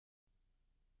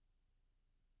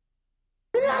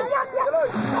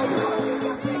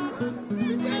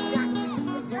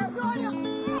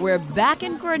We're back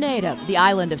in Granada, the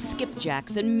island of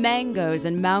skipjacks and mangoes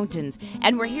and mountains,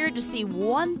 and we're here to see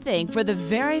one thing for the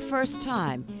very first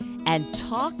time and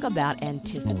talk about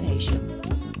anticipation.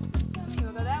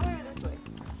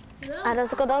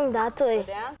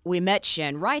 We met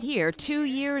Shen right here 2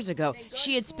 years ago.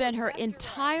 She had spent her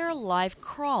entire life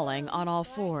crawling on all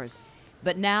fours.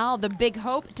 But now the big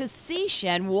hope to see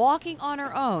Shen walking on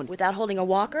her own. Without holding a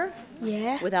walker?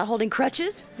 Yeah. Without holding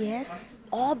crutches? Yes.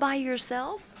 All by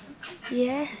yourself?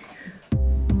 Yeah.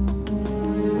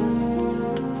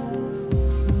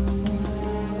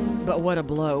 But what a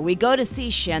blow. We go to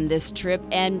see Shen this trip,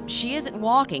 and she isn't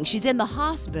walking. She's in the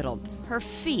hospital, her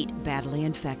feet badly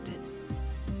infected.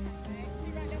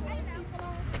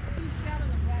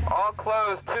 All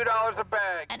closed, $2 a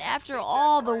bag. And after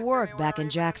all the work back in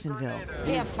Jacksonville,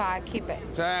 Here, $5, keep it.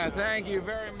 Thank you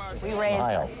very much. We raised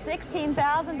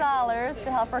 $16,000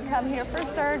 to help her come here for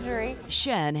surgery.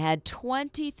 Shen had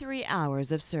 23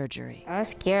 hours of surgery. I was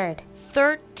scared.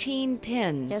 13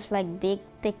 pins. Just like big,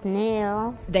 thick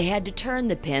nails. They had to turn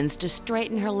the pins to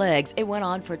straighten her legs. It went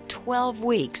on for 12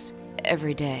 weeks,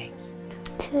 every day.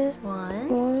 2,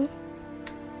 1,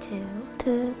 2,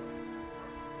 3.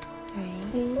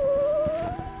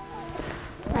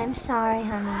 I'm sorry,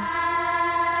 honey.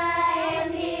 I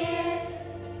am here.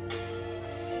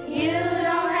 You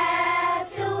don't have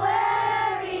to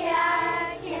worry,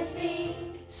 I can see.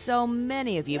 So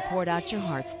many of you poured out your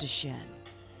hearts to Shen.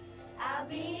 I'll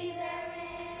be there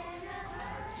in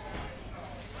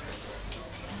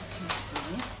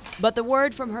a... But the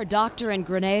word from her doctor in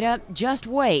Grenada, just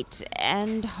wait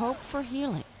and hope for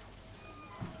healing.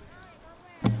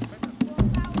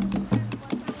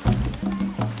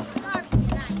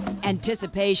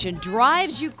 Anticipation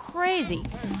drives you crazy.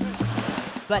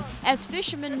 But as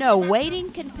fishermen know,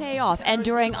 waiting can pay off, and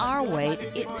during our wait,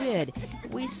 it did.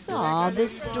 We saw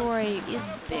this story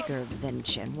is bigger than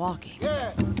Shen walking.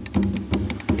 Yeah.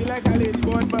 You like how it's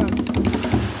going back.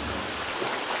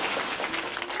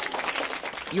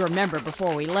 You remember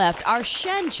before we left our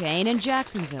Shen chain in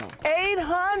Jacksonville.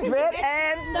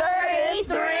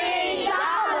 $833.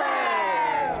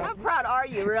 How proud are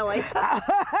you, really?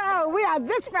 We are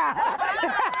this proud.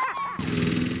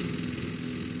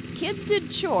 Kids did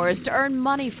chores to earn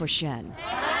money for Shen.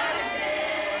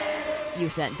 You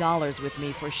sent dollars with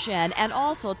me for Shen and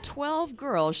also 12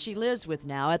 girls she lives with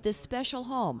now at this special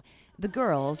home. The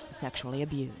girls sexually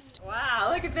abused. Wow,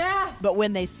 look at that. But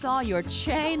when they saw your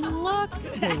chain, look,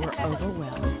 they were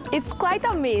overwhelmed. It's quite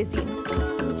amazing.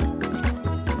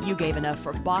 You gave enough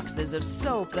for boxes of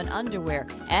soap and underwear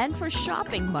and for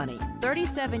shopping money.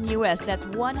 37 US, that's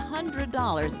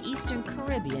 $100 Eastern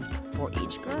Caribbean for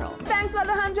each girl. Thanks for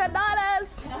the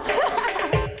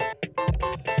 $100.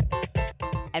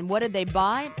 And what did they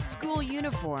buy? School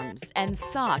uniforms and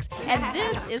socks. And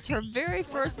this is her very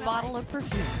first bottle of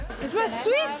perfume. It was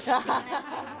sweet.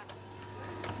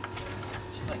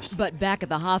 But back at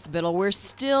the hospital, we're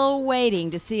still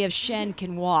waiting to see if Shen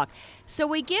can walk. So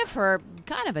we give her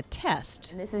kind of a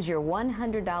test. This is your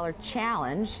 $100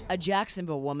 challenge. A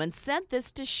Jacksonville woman sent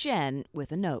this to Shen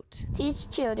with a note. Teach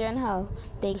children how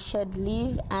they should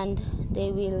live and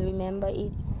they will remember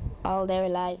it all their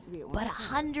life. But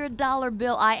 $100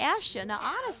 bill. I asked Shen, now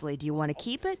honestly, do you want to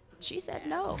keep it? She said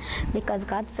no. Because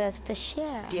God says to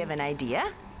share. Do you have an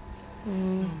idea?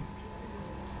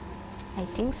 I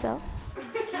think so.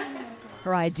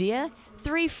 Her idea?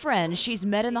 3 friends she's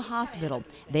met in the hospital.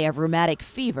 They have rheumatic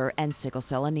fever and sickle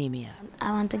cell anemia.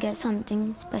 I want to get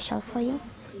something special for you.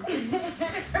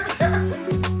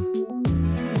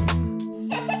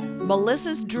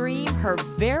 Melissa's dream, her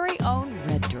very own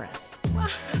red dress.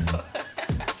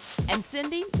 And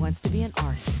Cindy wants to be an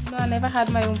artist. No, I never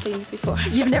had my own paintings before.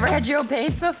 You've never had your own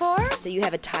paints before? So you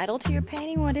have a title to your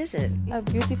painting? What is it? A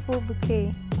beautiful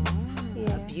bouquet.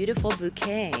 A beautiful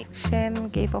bouquet. Shen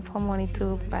gave up her money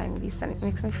to buy me this, and it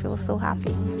makes me feel so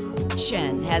happy.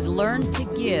 Shen has learned to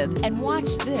give, and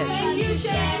watch this. Thank you,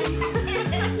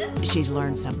 Shen. She's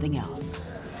learned something else.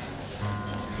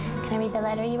 Can I read the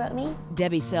letter you wrote me?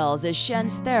 Debbie Sells is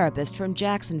Shen's therapist from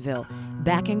Jacksonville,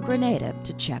 back in Grenada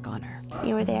to check on her.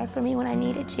 You were there for me when I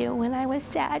needed you. When I was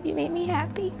sad, you made me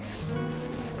happy.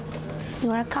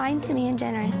 You are kind to me and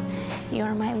generous. You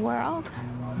are my world.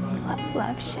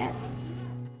 Love, Shen.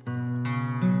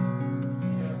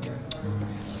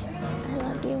 I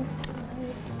love you.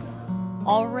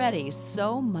 Already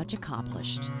so much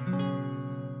accomplished. You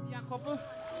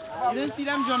didn't see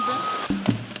them jumping?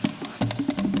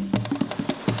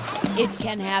 It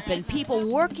can happen. People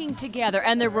working together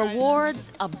and the rewards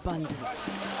abundant.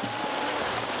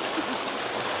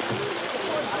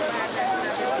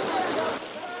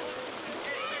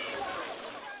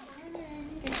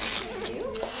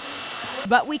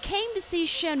 But we came to see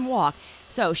Shen walk,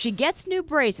 so she gets new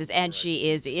braces and she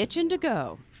is itching to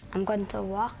go. I'm going to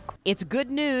walk. It's good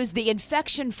news. The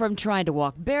infection from trying to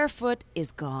walk barefoot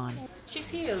is gone. She's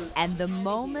healed. And the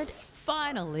moment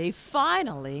finally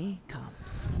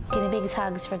comes. Give me big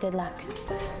hugs for good luck.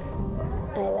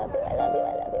 I love you, I love you,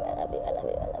 I love you, I love you, I love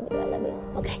you, I love you, I love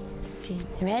you. Okay,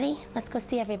 you ready? Let's go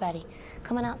see everybody.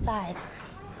 Come on outside.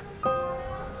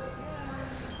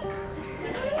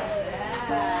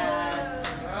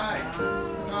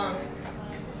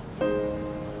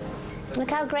 Look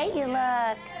how great you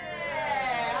look.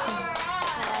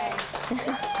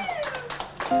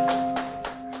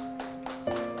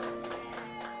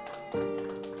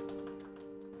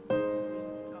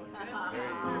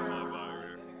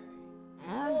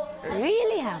 I'm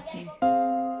really happy.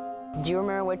 Do you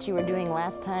remember what you were doing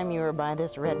last time you were by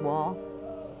this red wall?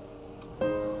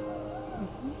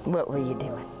 What were you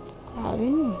doing? I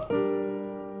don't know.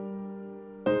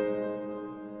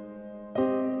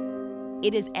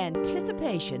 It is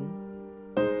anticipation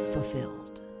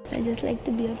fulfilled. I just like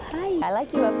to be up high. I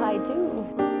like you up high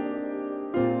too.